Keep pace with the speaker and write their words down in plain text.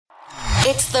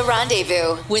It's The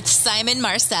Rendezvous with Simon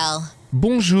Marcel.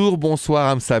 Bonjour,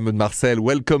 bonsoir, I'm Simon Marcel.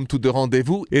 Welcome to The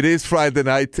Rendezvous. It is Friday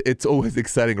night. It's always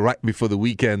exciting right before the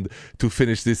weekend to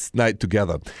finish this night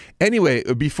together. Anyway,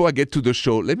 before I get to the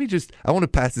show, I want to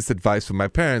pass this advice from my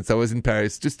parents. I was in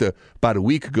Paris just about a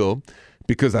week ago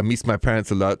because I miss my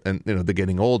parents a lot and, they're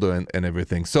getting older and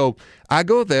everything. So I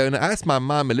go there and I ask my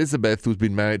mom, Elizabeth, who's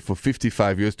been married for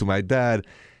 55 years to my dad,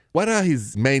 what are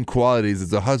his main qualities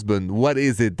as a husband? What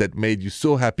is it that made you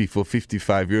so happy for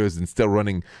 55 years and still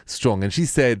running strong? And she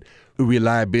said,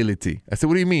 reliability. I said,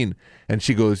 what do you mean? And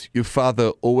she goes, your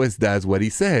father always does what he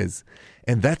says.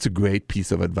 And that's a great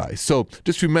piece of advice. So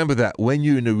just remember that when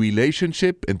you're in a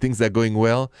relationship and things are going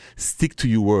well, stick to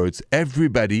your words.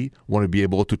 Everybody want to be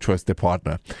able to trust their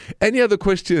partner. Any other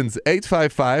questions?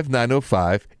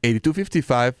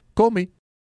 855-905-8255. Call me.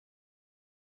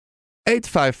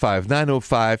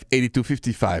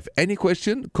 855-905-8255. Any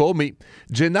question? Call me.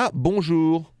 Jenna,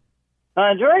 bonjour.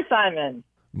 Bonjour, Simon.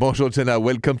 Bonjour, Jenna.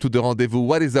 Welcome to The Rendezvous.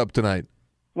 What is up tonight?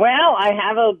 Well, I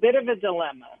have a bit of a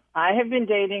dilemma. I have been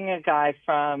dating a guy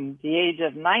from the age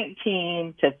of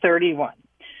 19 to 31.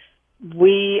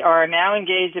 We are now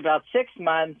engaged about 6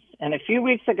 months, and a few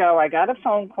weeks ago I got a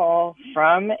phone call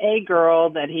from a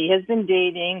girl that he has been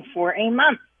dating for a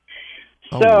month.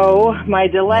 So my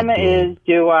dilemma is,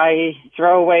 do I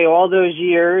throw away all those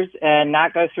years and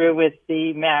not go through with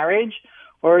the marriage,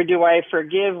 or do I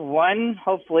forgive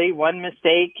hopefully one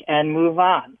mistake and move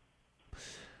on?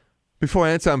 Before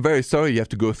I answer, I'm very sorry you have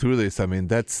to go through this. I mean,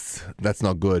 that's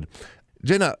not good.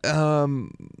 Jenna,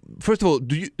 first of all,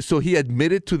 so he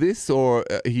admitted to this or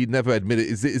he never admitted?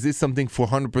 Is this something for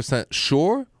 100%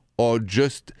 sure or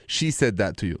just she said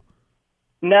that to you?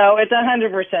 No, it's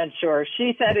 100% sure.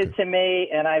 She said it to me,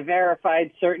 and I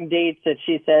verified certain dates that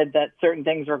she said that certain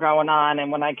things were going on.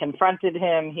 And when I confronted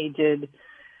him, he did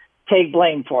take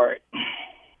blame for it.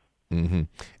 Mm-hmm.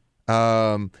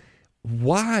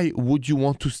 Why would you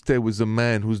want to stay with a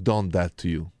man who's done that to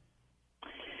you?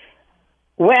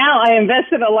 Well, I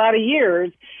invested a lot of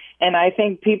years, and I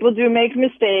think people do make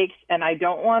mistakes, and I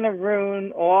don't want to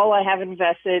ruin all I have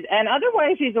invested. And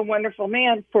otherwise, he's a wonderful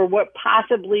man for what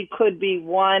possibly could be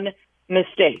one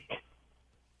mistake.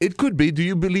 It could be. Do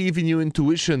you believe in your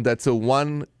intuition that's a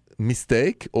one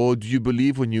mistake? Or do you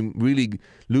believe when you really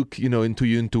look, into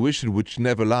your intuition, which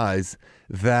never lies,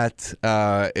 that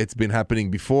it's been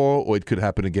happening before or it could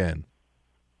happen again?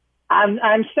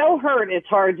 I'm so hurt, it's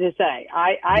hard to say.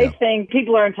 I think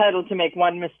people are entitled to make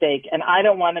one mistake, and I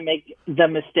don't want to make the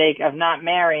mistake of not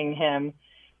marrying him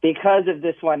because of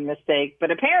this one mistake.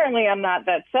 But apparently I'm not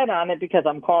that set on it because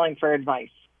I'm calling for advice.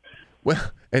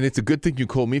 Well, and it's a good thing you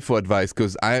call me for advice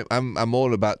because I'm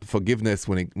all about forgiveness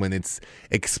when it's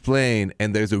explained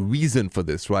and there's a reason for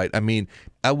this, right? I mean,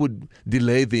 I would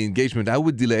delay the engagement. I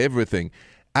would delay everything.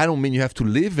 I don't mean you have to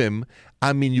leave him.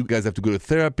 I mean, you guys have to go to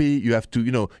therapy. You have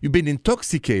to, you've been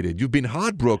intoxicated. You've been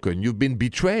heartbroken. You've been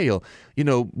betrayal.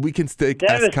 We can stay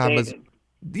as calm as...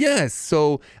 Yes.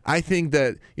 So I think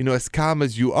that, as calm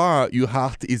as you are, your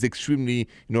heart is extremely,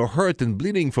 hurt and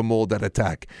bleeding from all that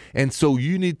attack. And so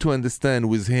you need to understand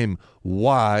with him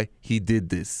why he did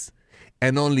this.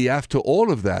 And only after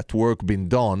all of that work been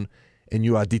done and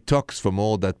you are detoxed from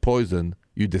all that poison,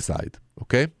 you decide.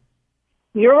 Okay?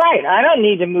 You're right. I don't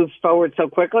need to move forward so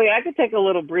quickly. I could take a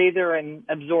little breather and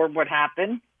absorb what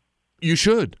happened. You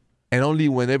should. And only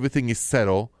when everything is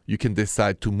settled, you can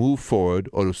decide to move forward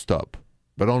or to stop.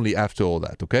 But only after all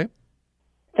that, okay?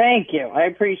 Thank you. I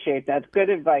appreciate that. Good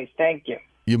advice. Thank you.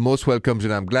 You're most welcome,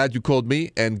 Jen. I'm glad you called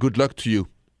me, and good luck to you.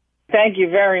 Thank you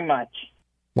very much.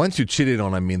 Once you cheated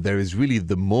on, there is really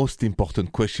the most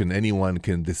important question anyone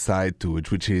can decide to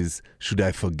it, which is, should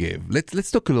I forgive?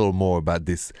 Let's talk a little more about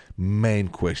this main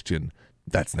question.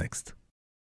 That's next.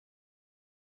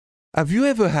 Have you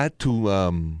ever had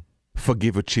to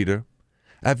forgive a cheater?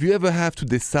 Have you ever had to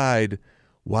decide,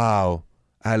 wow,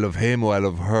 I love him or I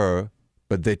love her,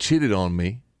 but they cheated on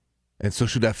me, and so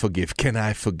should I forgive? Can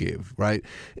I forgive, right?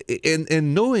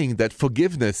 And knowing that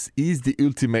forgiveness is the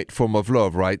ultimate form of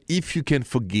love, right? If you can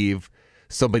forgive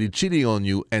somebody cheating on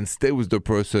you and stay with the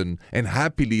person and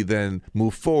happily then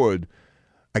move forward,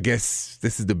 I guess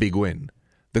this is the big win.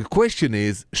 The question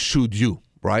is, should you,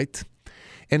 right?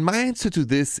 And my answer to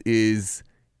this is,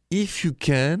 if you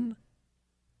can,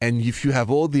 and if you have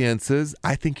all the answers,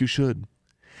 I think you should.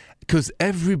 Because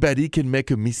everybody can make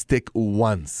a mistake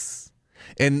once.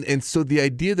 And so the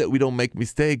idea that we don't make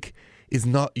mistake is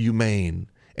not humane.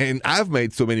 And I've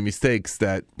made so many mistakes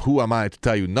that who am I to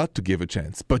tell you not to give a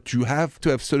chance? But you have to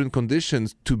have certain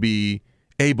conditions to be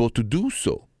able to do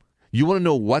so. You want to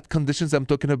know what conditions I'm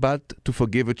talking about to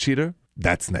forgive a cheater?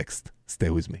 That's next. Stay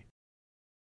with me.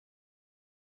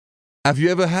 Have you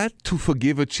ever had to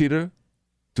forgive a cheater?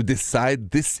 To decide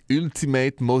this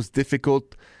ultimate, most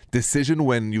difficult decision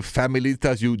when your family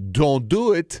tells you don't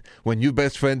do it, when your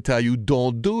best friend tells you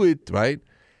don't do it, right?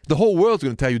 The whole world's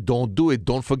going to tell you don't do it,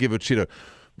 don't forgive a cheater.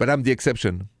 But I'm the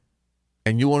exception.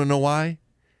 And you want to know why?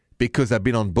 Because I've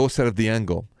been on both sides of the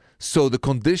angle. So the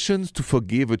conditions to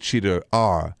forgive a cheater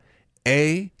are,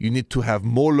 A, you need to have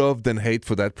more love than hate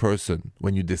for that person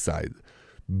when you decide.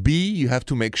 B, you have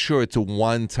to make sure it's a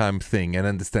one-time thing and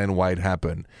understand why it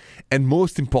happened. And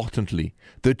most importantly,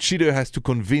 the cheater has to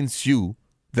convince you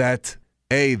that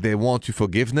A, they want your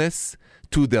forgiveness,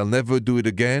 2, they'll never do it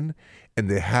again, and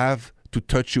they have to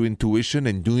touch your intuition,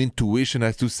 and your intuition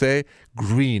has to say,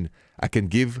 green, I can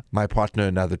give my partner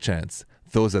another chance.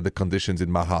 Those are the conditions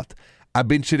in my heart. I've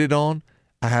been cheated on,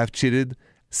 I have cheated.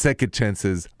 Second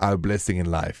chances are a blessing in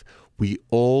life. We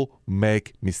all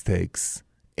make mistakes,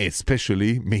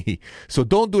 especially me. So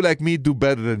don't do like me, do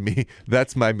better than me.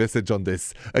 That's my message on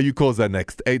this. You calls are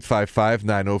next,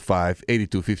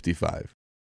 855-905-8255.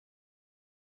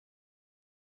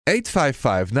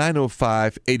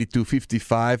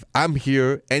 855-905-8255. I'm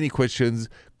here. Any questions,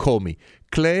 call me.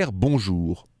 Claire,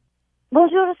 bonjour.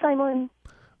 Bonjour, Simon.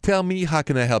 Tell me, how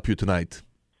can I help you tonight?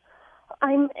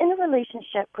 I'm in a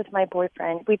relationship with my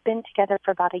boyfriend. We've been together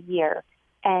for about a year.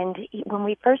 And when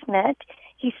we first met,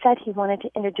 he said he wanted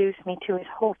to introduce me to his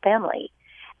whole family.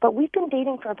 But we've been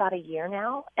dating for about a year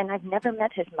now, and I've never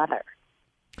met his mother.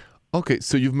 Okay,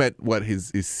 so you've met, what,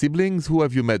 his siblings? Who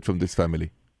have you met from this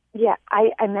family? Yeah,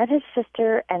 I met his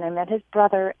sister, and I met his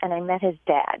brother, and I met his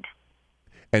dad.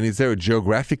 And is there a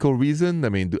geographical reason? I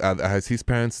mean, has his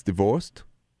parents divorced?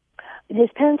 His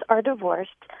parents are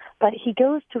divorced, but he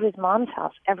goes to his mom's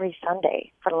house every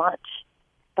Sunday for lunch.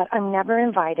 But I'm never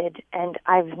invited, and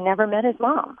I've never met his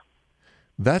mom.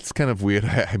 That's kind of weird,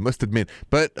 I must admit.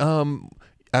 But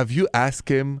have you asked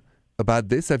him about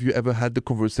this? Have you ever had the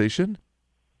conversation?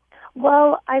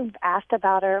 Well, I've asked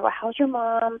about her. Well, how's your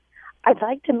mom? I'd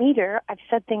like to meet her. I've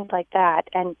said things like that.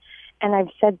 And I've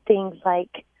said things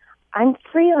like, I'm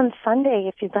free on Sunday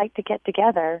if you'd like to get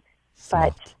together.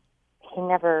 Smart. But he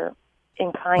never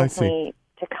inclines me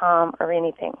to come or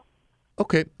anything.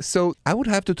 Okay, so I would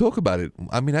have to talk about it.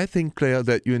 I mean, I think, Claire,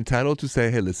 that you're entitled to say,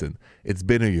 hey, listen, it's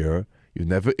been a year. You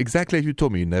never, exactly as you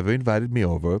told me, you never invited me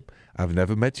over. I've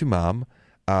never met your mom.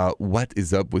 What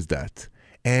is up with that?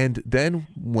 And then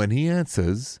when he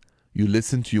answers, you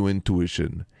listen to your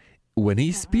intuition. When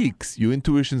he speaks, your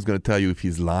intuition is going to tell you if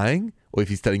he's lying or if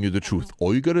he's telling you the truth.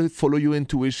 Or you got to follow your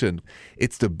intuition.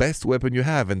 It's the best weapon you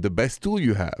have and the best tool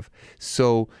you have.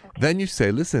 So then you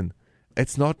say, listen,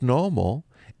 it's not normal.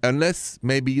 Unless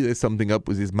maybe there's something up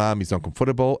with his mom, he's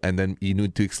uncomfortable, and then you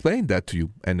need to explain that to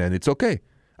you, and then it's okay.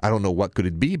 I don't know what could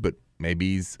it be, but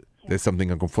maybe there's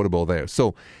something uncomfortable there.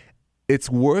 So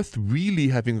it's worth really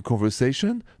having a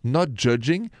conversation, not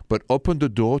judging, but open the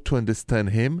door to understand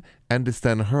him,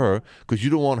 understand her, because you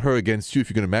don't want her against you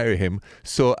if you're going to marry him.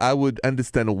 So I would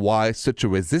understand why such a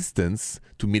resistance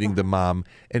to meeting the mom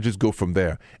and just go from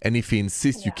there. And if he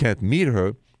insists you can't meet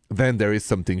her, then there is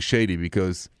something shady,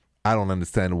 because I don't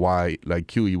understand why,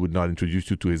 like you, he would not introduce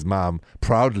you to his mom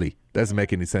proudly. Doesn't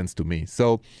make any sense to me.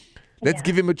 So let's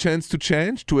give him a chance to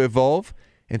change, to evolve,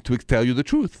 and to tell you the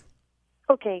truth.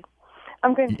 Okay,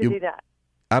 I'm going to do that.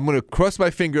 I'm going to cross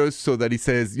my fingers so that he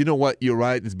says, you know what, you're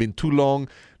right, it's been too long.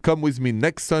 Come with me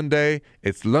next Sunday.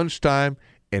 It's lunchtime,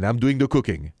 and I'm doing the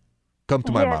cooking. Come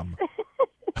to my mom.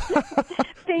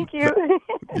 Thank you.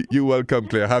 You're welcome,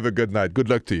 Claire. Have a good night. Good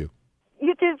luck to you.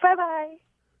 You too. Bye-bye.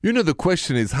 You know, the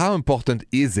question is, how important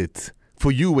is it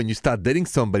for you when you start dating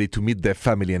somebody to meet their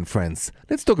family and friends?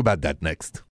 Let's talk about that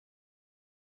next.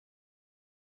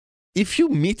 If you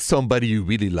meet somebody you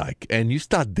really like and you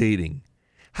start dating,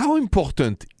 how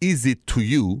important is it to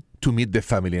you to meet their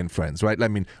family and friends, right? I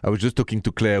mean, I was just talking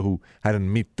to Claire, who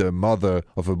hadn't met the mother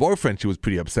of her boyfriend. She was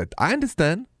pretty upset. I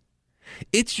understand.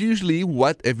 It's usually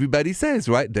what everybody says,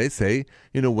 right? They say,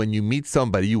 you know, when you meet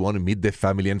somebody, you want to meet their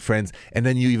family and friends. And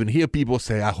then you even hear people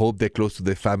say, I hope they're close to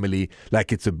their family,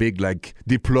 like it's a big, like,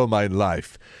 diploma in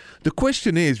life. The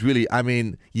question is really, I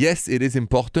mean, yes, it is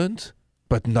important,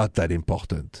 but not that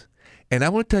important. And I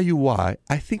want to tell you why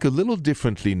I think a little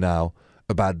differently now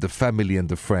about the family and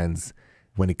the friends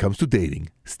when it comes to dating.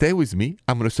 Stay with me.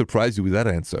 I'm going to surprise you with that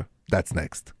answer. That's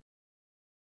next.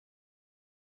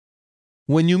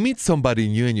 When you meet somebody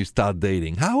new and you start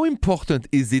dating, how important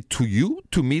is it to you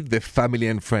to meet their family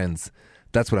and friends?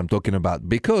 That's what I'm talking about.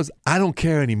 Because I don't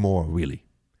care anymore, really.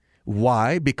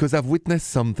 Why? Because I've witnessed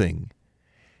something.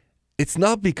 It's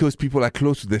not because people are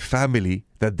close to their family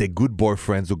that they're good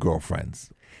boyfriends or girlfriends.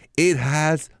 It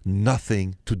has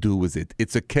nothing to do with it.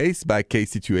 It's a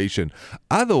case-by-case situation.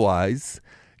 Otherwise,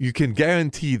 you can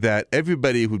guarantee that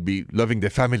everybody would be loving their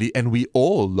family, and we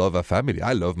all love our family.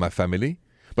 I love my family.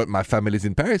 But my family is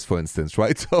in Paris, for instance,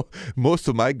 right? So most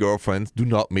of my girlfriends do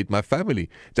not meet my family.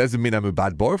 Doesn't mean I'm a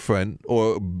bad boyfriend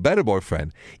or a better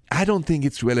boyfriend. I don't think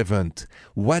it's relevant.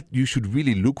 What you should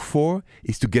really look for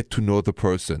is to get to know the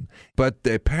person. But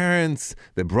their parents,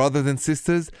 their brothers and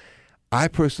sisters, I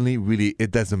personally really,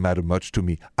 it doesn't matter much to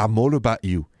me. I'm all about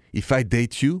you. If I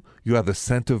date you, you are the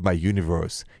center of my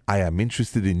universe. I am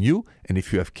interested in you, and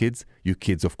if you have kids, you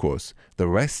kids, of course. The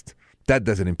rest, that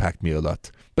doesn't impact me a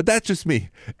lot. But that's just me.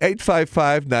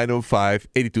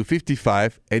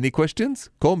 855-905-8255. Any questions?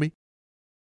 Call me.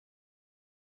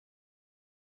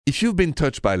 If you've been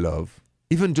touched by love,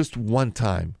 even just one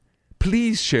time,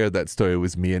 please share that story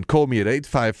with me and call me at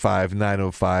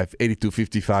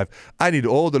 855-905-8255. I need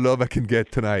all the love I can get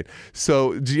tonight.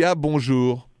 So, Gia,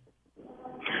 bonjour.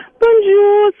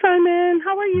 Bonjour, Simon.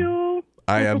 How are you?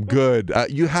 I am good.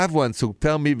 You have one, so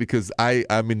tell me because I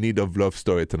am in need of love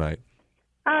story tonight.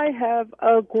 I have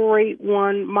a great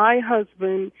one. My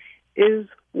husband is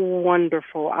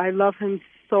wonderful. I love him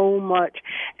so much.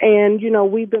 And,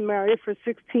 we've been married for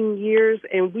 16 years,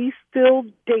 and we still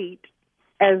date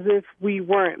as if we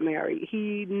weren't married.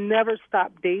 He never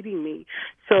stopped dating me.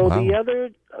 So Wow.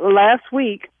 last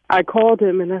week, I called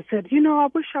him and I said, I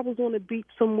wish I was on the beach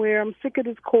somewhere. I'm sick of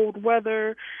this cold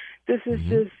weather. This is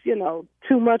just,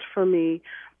 too much for me.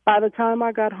 By the time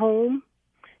I got home,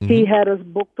 he had us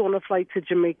booked on a flight to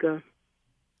Jamaica.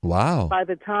 Wow. By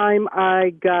the time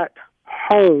I got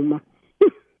home.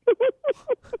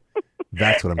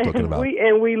 That's what I'm talking about.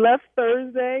 We left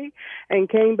Thursday and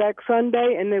came back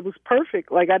Sunday, and it was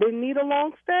perfect. Like, I didn't need a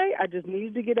long stay. I just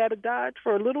needed to get out of Dodge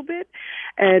for a little bit.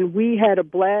 And we had a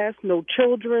blast. No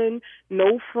children,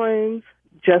 no friends,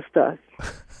 just us.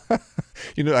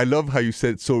 I love how you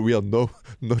said so real. No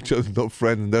children, no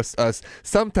friends, just us.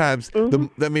 Sometimes,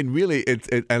 really,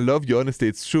 I love your honesty.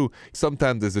 It's true.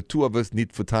 Sometimes there's the two of us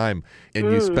need for time, and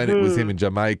you spend it with him in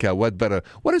Jamaica. What better?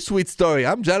 What a sweet story.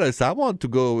 I'm jealous. I want to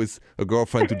go with a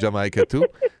girlfriend to Jamaica too.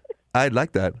 I'd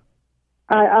like that.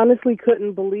 I honestly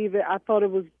couldn't believe it. I thought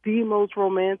it was the most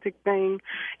romantic thing,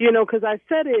 because I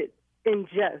said it in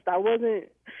jest. I wasn't,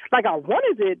 I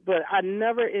wanted it, but I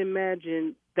never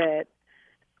imagined that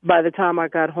by the time I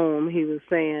got home, he was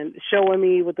showing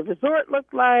me what the resort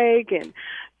looked like and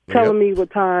telling me what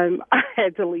time I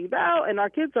had to leave out. And our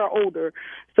kids are older,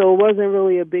 so it wasn't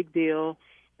really a big deal.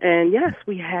 And yes,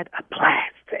 we had a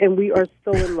blast, and we are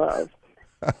so in love.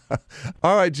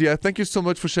 All right, Gia, thank you so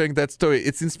much for sharing that story.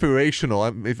 It's inspirational.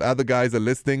 If other guys are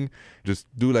listening, just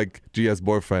do like Gia's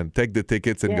boyfriend. Take the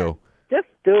tickets and go. Just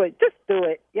do it. Just do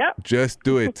it. Yep. Just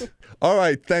do it. All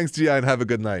right. Thanks, Gia, and have a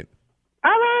good night.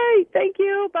 All right. Thank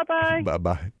you. Bye-bye.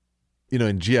 Bye-bye.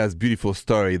 In Gia's beautiful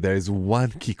story, there is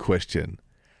one key question.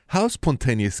 How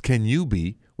spontaneous can you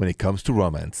be when it comes to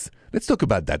romance? Let's talk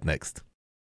about that next.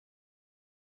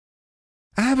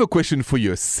 I have a question for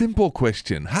you, a simple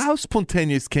question. How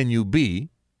spontaneous can you be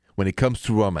when it comes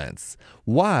to romance?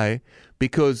 Why?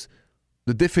 Because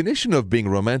the definition of being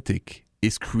romantic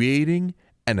is creating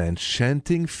an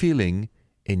enchanting feeling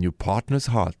in your partner's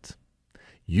heart.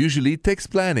 Usually it takes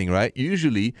planning, right?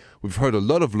 Usually we've heard a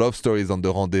lot of love stories on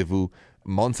the rendezvous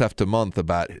months after month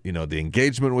about, the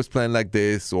engagement was planned like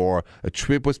this or a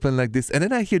trip was planned like this. And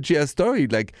then I hear Gia's story,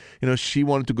 she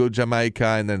wanted to go to Jamaica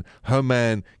and then her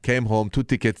man came home, 2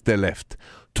 tickets, they left.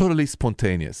 Totally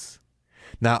spontaneous.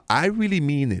 Now, I really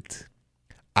mean it.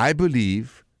 I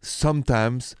believe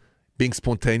sometimes being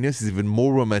spontaneous is even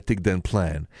more romantic than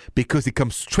planned because it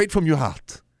comes straight from your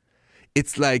heart.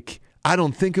 It's like, I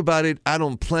don't think about it. I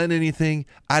don't plan anything.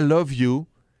 I love you.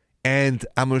 And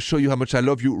I'm going to show you how much I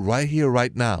love you right here,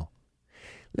 right now.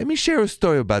 Let me share a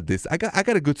story about this. I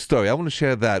got a good story. I want to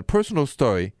share that personal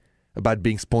story about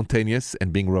being spontaneous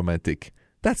and being romantic.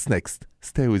 That's next.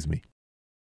 Stay with me.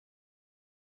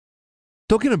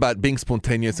 Talking about being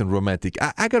spontaneous and romantic,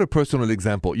 I got a personal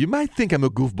example. You might think I'm a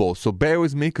goofball, so bear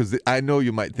with me because I know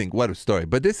you might think, what a story.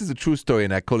 But this is a true story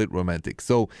and I call it romantic.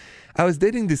 So I was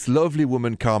dating this lovely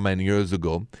woman, Carmen, years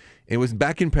ago. It was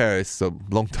back in Paris a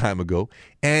long time ago.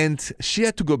 And she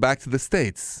had to go back to the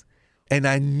States. And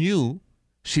I knew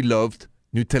she loved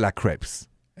Nutella crepes.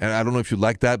 And I don't know if you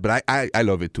like that, but I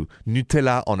love it too.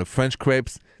 Nutella on a French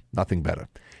crepes, nothing better.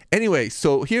 Anyway,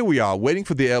 so here we are waiting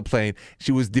for the airplane.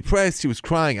 She was depressed. She was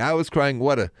crying. I was crying.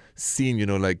 What a scene,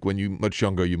 like when you're much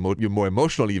younger, you're more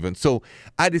emotional even. So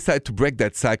I decided to break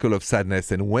that cycle of sadness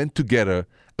and went to get her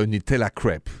a Nutella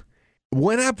crepe.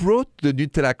 When I brought the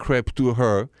Nutella crepe to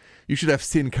her, You should have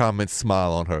seen Carmen's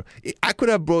smile on her. I could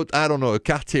have brought, I don't know, a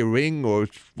Cartier ring or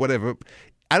whatever.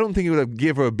 I don't think it would have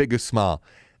given her a bigger smile.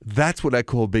 That's what I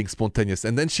call being spontaneous.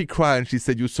 And then she cried and she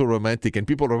said, "You're so romantic." And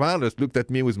people around us looked at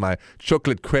me with my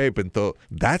chocolate crepe and thought,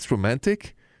 "That's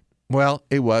romantic?" Well,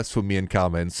 it was for me and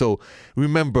Carmen. So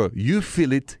remember, you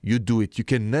feel it, you do it. You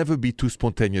can never be too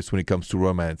spontaneous when it comes to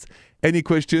romance. Any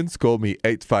questions? Call me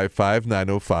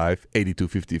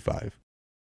 855-905-8255.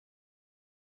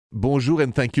 Bonjour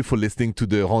and thank you for listening to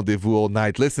the Rendezvous All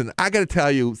Night. Listen, I gotta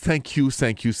tell you, thank you.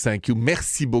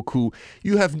 Merci beaucoup.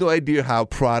 You have no idea how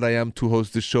proud I am to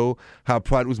host the show, how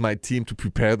proud was my team to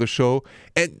prepare the show.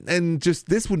 And just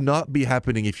this would not be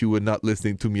happening if you were not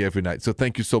listening to me every night. So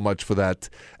thank you so much for that.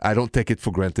 I don't take it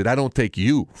for granted. I don't take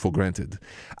you for granted.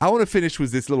 I want to finish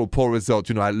with this little poll result.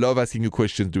 You know, I love asking you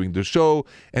questions during the show,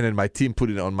 and then my team put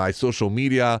it on my social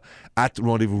media. At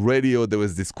Rendezvous Radio, there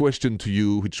was this question to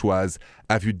you, which was,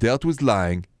 have you dealt with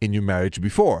lying in your marriage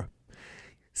before?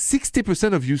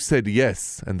 60% of you said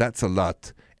yes, and that's a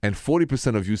lot, and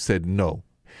 40% of you said no.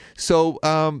 So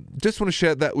just want to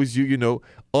share that with you. You know,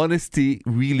 honesty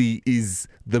really is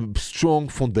the strong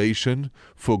foundation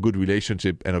for a good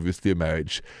relationship and obviously a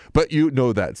marriage. But you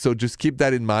know that, so just keep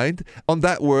that in mind. On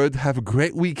that word, have a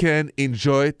great weekend,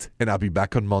 enjoy it, and I'll be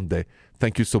back on Monday.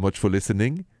 Thank you so much for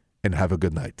listening, and have a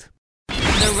good night.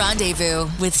 The Rendezvous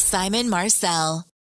with Simon Marcel.